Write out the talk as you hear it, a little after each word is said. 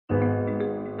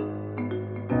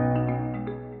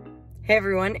Hey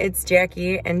everyone, it's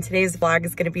Jackie, and today's vlog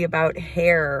is going to be about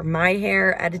hair. My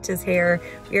hair, EDYTA's hair.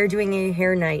 We are doing a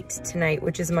hair night tonight,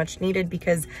 which is much needed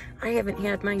because I haven't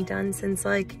had mine done since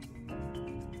like,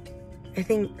 I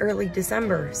think early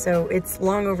December. So it's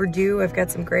long overdue. I've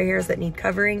got some gray hairs that need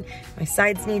covering. My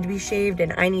sides need to be shaved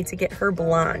and I need to get her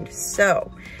blonde. So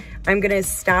I'm gonna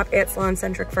stop at Salon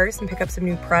Centric first and pick up some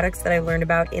new products that I learned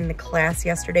about in the class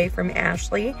yesterday from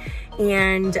Ashley.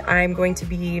 And I'm going to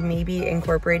be maybe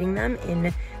incorporating them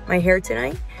in my hair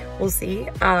tonight. We'll see.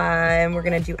 And we're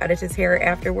gonna do EDYTA's hair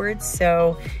afterwards.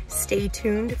 So stay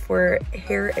tuned for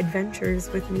hair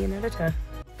adventures with me and EDYTA.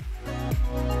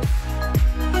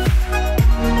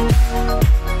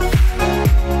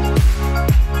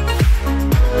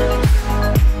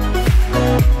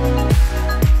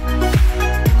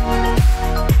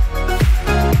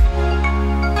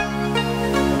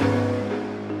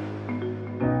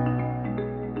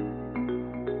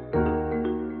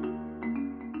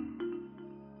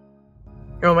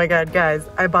 Oh my God, guys,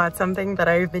 I bought something that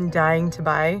I've been dying to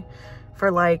buy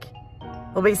for like,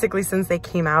 well, basically since they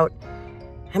came out.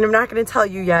 And I'm not gonna tell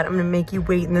you yet. I'm gonna make you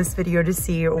wait in this video to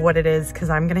see what it is because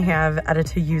I'm gonna have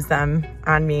EDYTA use them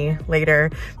on me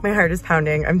later. My heart is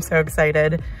pounding. I'm so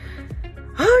excited.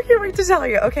 Oh, I can't wait to tell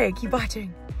you. Okay, keep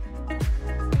watching.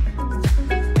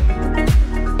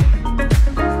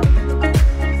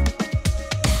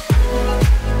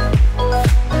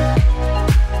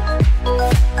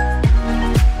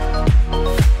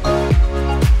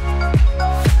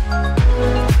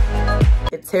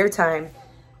 It's hair time.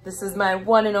 This is my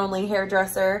one and only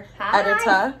hairdresser,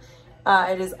 EDYTA.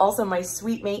 It is also my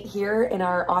sweet mate here in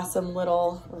our awesome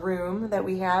little room that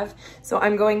we have. So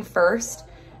I'm going first.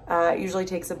 It usually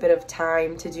takes a bit of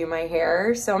time to do my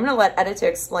hair. So I'm gonna let EDYTA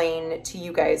explain to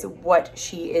you guys what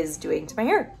she is doing to my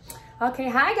hair. Okay,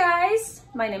 hi guys.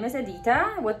 My name is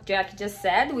EDYTA. What Jackie just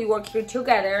said, we work here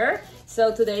together.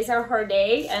 So today's our hair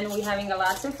day and we're having a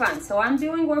lot of fun. So I'm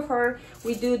doing with her,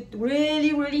 we do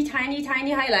really tiny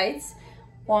highlights.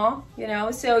 Well, you know,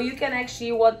 so you can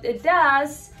actually, what it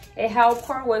does, it helps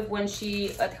her with when she,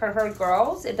 her hair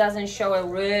grows, it doesn't show a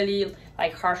really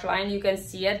like harsh line. You can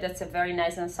see it. That's a very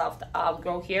nice and soft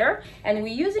outgrowth here. And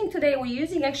we're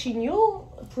using actually new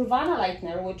Pruvana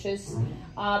lightener, which is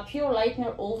pure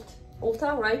lightener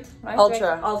Ultra, right?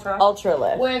 Ultra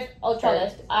lift. With Ultra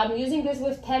lift. I'm using this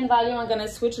with 10 volume. I'm gonna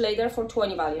switch later for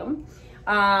 20 volume.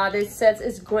 This set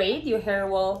is great. Your hair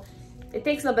will, it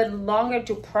takes a little bit longer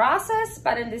to process,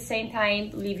 but at the same time,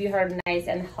 leave your hair nice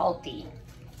and healthy.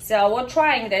 So we're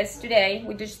trying this today.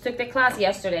 We just took the class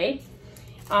yesterday.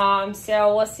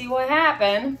 So we'll see what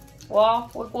happened.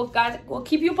 Well, we'll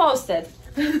keep you posted.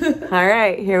 All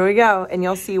right, here we go. And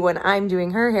you'll see when I'm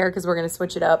doing her hair, because we're going to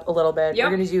switch it up a little bit. Yep.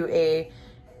 We're going to do a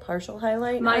partial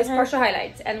highlight. Nice partial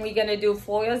highlights. And we're going to do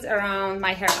foils around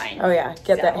my hairline. Oh yeah,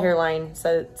 get that hairline.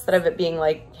 So instead of it being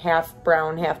like half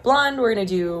brown, half blonde, we're going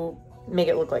to make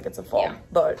it look like it's a full, yeah.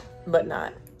 but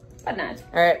not. But not.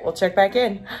 All right, we'll check back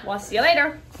in. We'll see you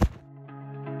later.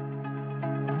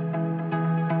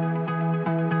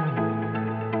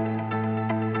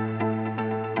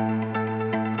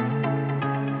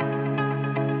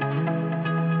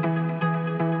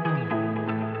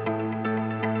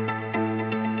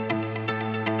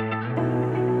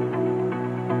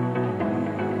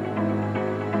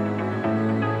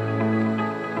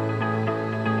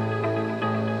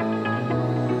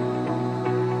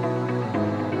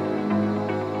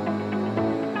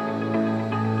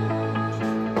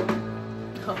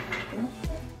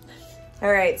 All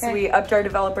right, so we upped our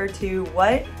developer to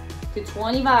what? To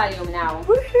 20 volume now.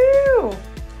 Woohoo!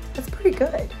 That's pretty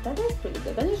good. That is pretty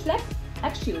good. That is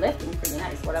actually lifting pretty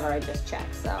nice, whatever I just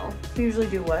checked, so. We usually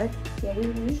do what? Yeah, we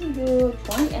usually do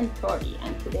 20 and 30,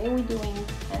 and today we're doing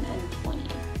 10 and 20.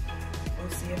 We'll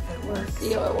see if it works.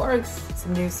 See if it works.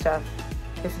 Some new stuff.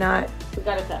 If not, we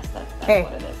gotta test that. That's hey,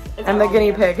 what it is. I'm the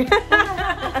guinea pig. It's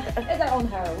our own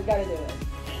hair. We gotta do it.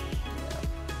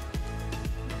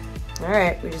 All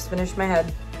right, we just finished my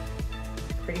head.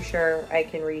 Pretty sure I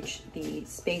can reach the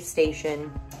space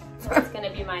station. So it's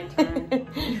gonna be my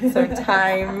turn. So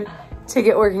time to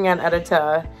get working on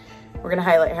EDYTA. We're gonna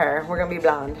highlight her. We're gonna be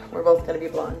blonde. We're both gonna be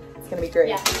blonde. It's gonna be great.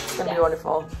 Yeah. It's gonna be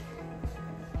wonderful.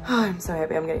 Oh, I'm so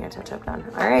happy I'm getting a touch-up done.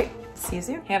 All right, see you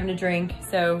soon. Having a drink,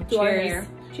 so cheers.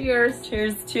 Cheers.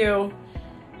 Cheers to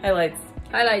highlights.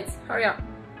 Highlights, hurry up.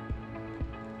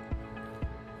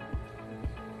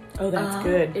 Oh, that's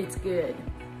good. It's good.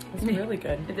 It's really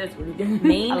good. It is really good.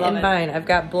 Main and vine. I've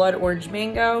got blood orange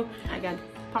mango. I got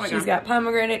pomegranate. She's got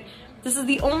pomegranate. This is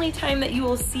the only time that you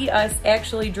will see us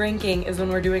actually drinking is when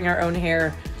we're doing our own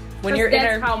hair When you're in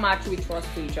that's how much we trust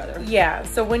each other. Yeah,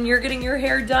 so when you're getting your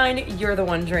hair done, you're the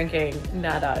one drinking,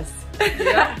 not us.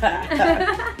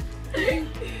 Yeah.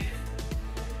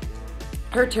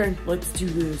 Her turn. Let's do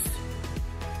this.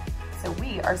 So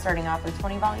we are starting off with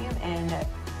 20 volume and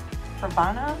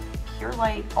Pravana Pure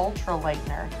Light Ultra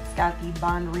Lightener. It's got the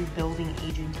bond rebuilding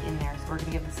agent in there. So we're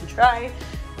gonna give this a try.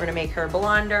 We're gonna make her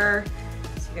blonder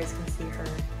so you guys can see her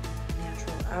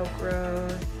natural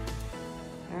outgrowth.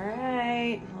 All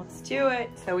right, let's do it.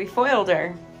 So we foiled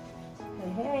her.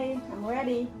 Hey, I'm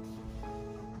ready.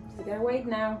 So gotta wait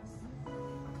now.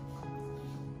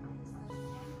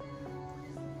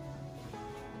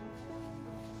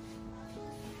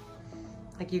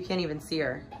 Like you can't even see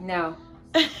her. No.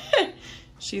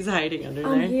 She's hiding under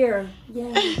there. I'm here.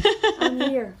 Yeah, I'm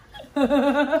here.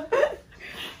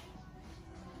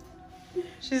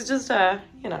 She's just a,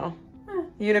 you know,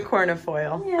 unicorn of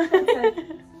foil. Yeah, that's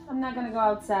it. I'm not gonna go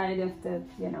outside if the,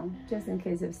 you know, just in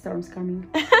case if storm's coming.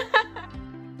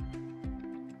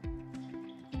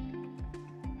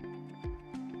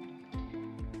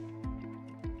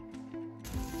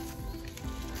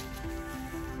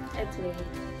 It's me.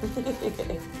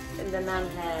 And the nun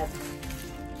head.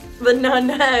 The nun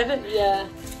head. Yeah.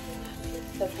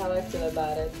 That's how I feel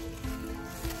about it.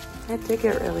 I did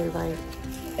get really light.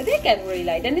 I did get really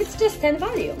light, and it's just 10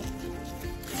 volume.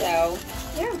 So,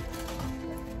 yeah.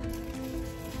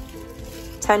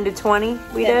 10 to 20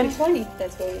 we 10 did? to 20,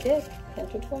 that's what we did. 10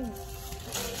 to 20.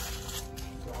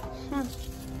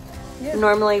 Yeah.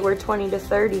 Normally we're 20 to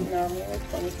 30. Normally we're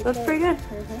 20 to 30. That's pretty good.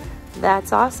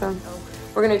 That's awesome.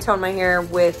 We're gonna tone my hair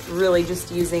with really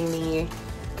just using the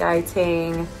Guy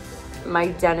Tang, My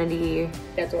Identity.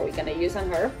 That's what we're gonna use on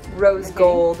her. Rose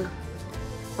Gold.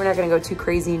 We're not gonna go too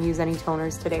crazy and use any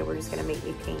toners today. We're just gonna make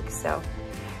me pink. So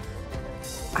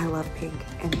I love pink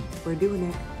and we're doing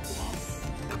it. Yes.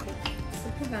 Okay. So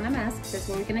Havana mask, that's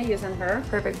what we're gonna use on her.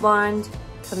 Perfect blonde,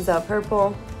 comes out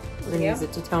purple. We're gonna Yep. use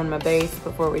it to tone my base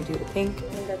before we do the pink.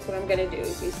 And that's what I'm gonna do.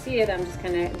 If you see it, I'm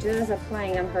just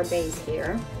applying on her base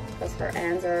here. Because her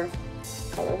ends are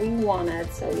color we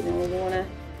wanted, so we don't really wanna,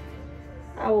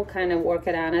 I will kind of work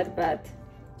it on it, but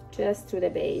just to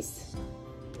the base.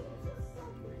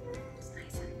 It's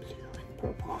nice and blue and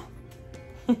purple.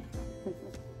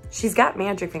 She's got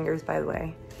magic fingers, by the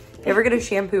way. If you ever get a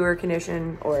shampoo or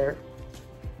condition or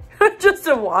just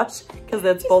a wash, because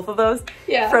that's both of those,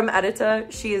 from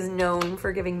EDYTA, she is known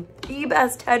for giving the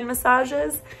best head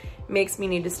massages. Makes me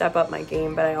need to step up my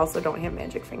game, but I also don't have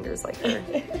magic fingers like her.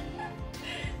 So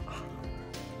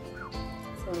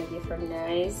I'm gonna give her a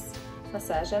nice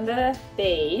massage on the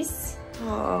base.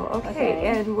 Oh, okay.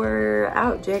 And we're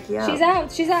out, Jackie. Out. She's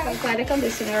out. She's out. I applied the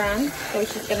conditioner on, so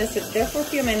she's gonna sit there for a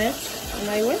few minutes, and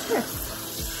I with her.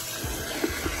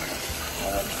 So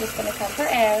I'm just gonna cut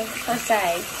her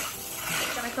side.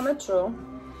 It's gonna come out through.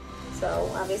 So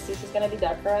obviously she's gonna be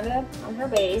darker on her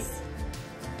base.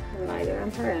 Lighter on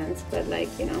her ends, but like,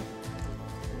 you know.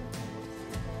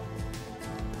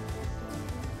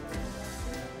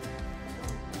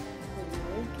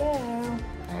 There we go.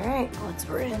 All right, let's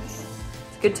rinse.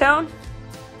 Good tone?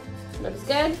 Looks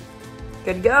good.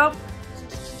 Good to go.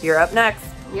 You're up next.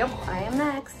 Yep, I am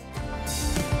next.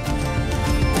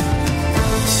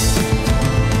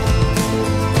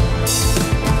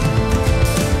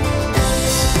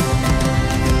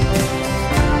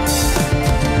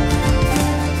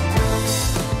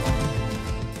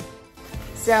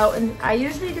 So, and I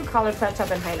usually do color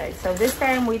touch-up and highlights. So this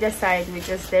time we decided we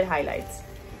just did highlights.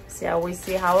 So we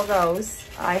see how it goes.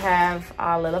 I have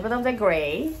a little bit of the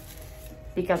gray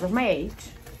because of my age.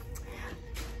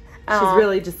 She's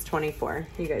really just 24.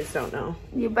 You guys don't know.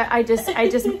 Yeah, but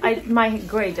my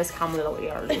gray just come a little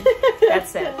early.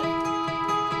 That's it.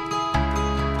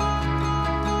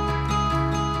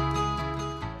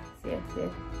 See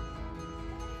it?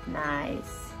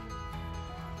 Nice.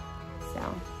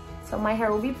 So my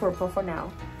hair will be purple for now.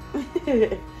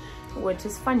 Which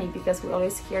is funny because we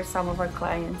always hear some of our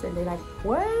clients and they're like,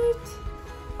 what?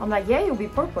 I'm like, yeah, you'll be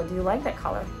purple. Do you like that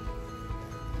color?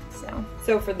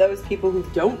 So for those people who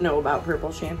don't know about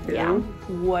purple shampoo,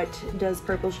 what does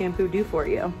purple shampoo do for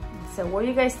you? So what are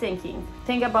you guys thinking?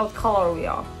 Think about color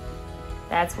wheel.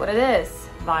 That's what it is.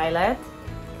 Violet,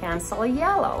 cancel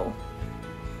yellow.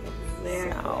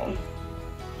 Exactly.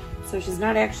 So she's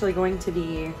not actually going to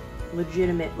be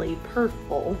legitimately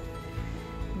purple,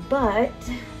 but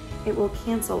it will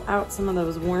cancel out some of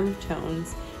those warm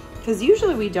tones because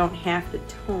usually we don't have to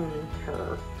tone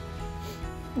her.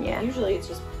 Yeah. Usually it's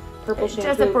just purple shampoo,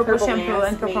 just a purple shampoo mask,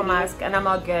 and purple maybe. mask, and I'm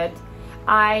all good.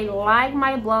 I like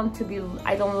my blonde to be,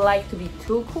 I don't like to be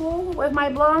too cool with my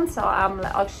blonde, so I'm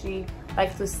actually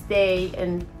like to stay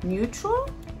in neutral.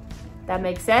 That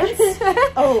makes sense.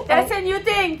 Oh, that's a new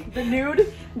thing. The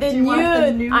nude? The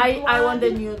nude. I want the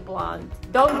nude blonde.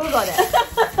 Don't Google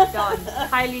it. Don't.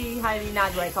 Highly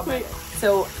not recommended.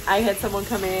 So I had someone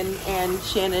come in, and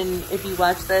Shannon, if you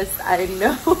watch this, I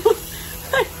know.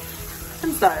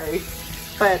 I'm sorry,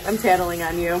 but I'm tattling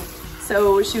on you.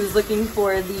 So she was looking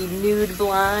for the nude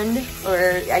blonde,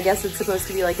 or I guess it's supposed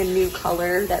to be like a new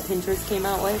color that Pinterest came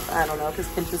out with. I don't know, because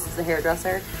Pinterest is a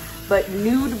hairdresser. But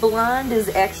nude blonde is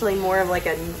actually more of like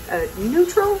a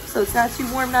neutral, so it's not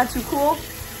too warm, not too cool.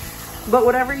 But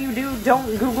whatever you do, don't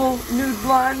Google nude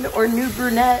blonde or nude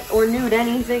brunette or nude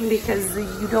anything, because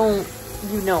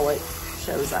you know it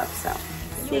shows up. So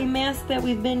same mask that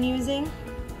we've been using,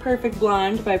 Perfect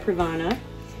Blonde by Pravana.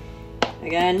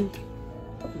 Again,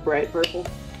 bright purple.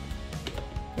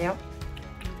 Yep.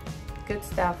 Good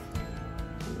stuff.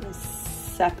 I'm gonna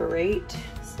separate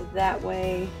so that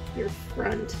way your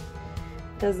front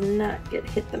does not get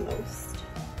hit the most.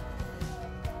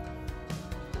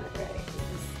 Alright,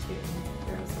 just to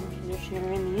throw some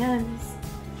conditioner in the ends.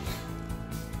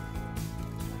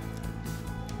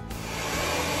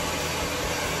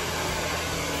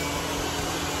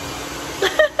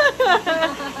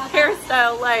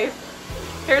 Hairstyle life.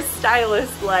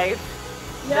 Hairstylist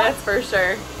life. Yep. That's for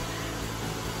sure.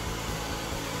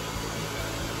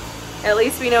 At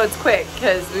least we know it's quick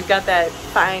because we've got that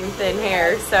fine, thin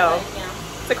hair. So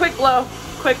it's a quick blow.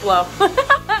 Quick blow.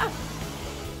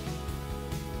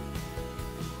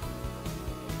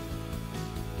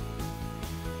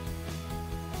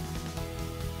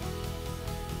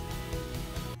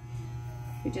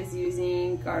 We're just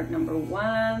using card number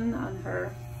 1 on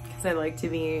her. Because I like to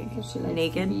be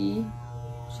naked.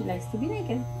 She likes to be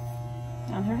naked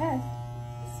on her head.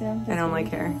 So I don't like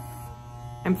hair.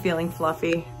 I'm feeling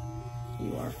fluffy.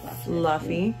 You are fluffy.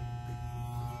 Fluffy.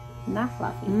 Not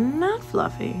fluffy. Not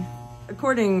fluffy.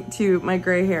 According to my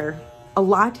gray hair, a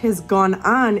lot has gone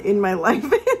on in my life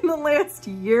in the last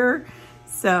year.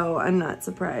 So I'm not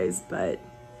surprised, but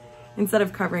instead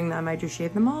of covering them, I just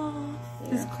shave them off.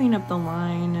 Yeah. Just clean up the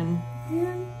line and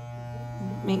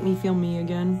make me feel me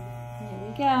again. Here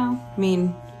we go. I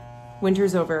mean,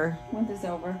 winter's over. Winter's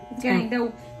over. It's getting,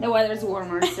 the weather's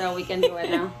warmer, so we can do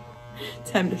it now.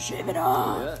 Time to shave it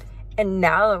off. Yeah. And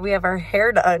now that we have our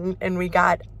hair done and we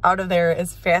got out of there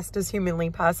as fast as humanly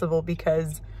possible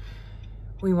because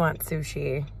we want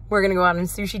sushi. We're gonna go on a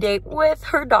sushi date with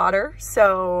her daughter.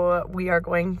 So we are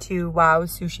going to Wow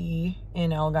Sushi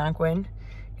in Algonquin.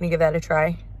 Gonna give that a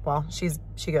try. Well, she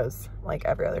goes like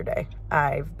every other day.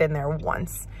 I've been there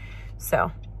once.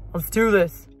 So let's do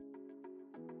this.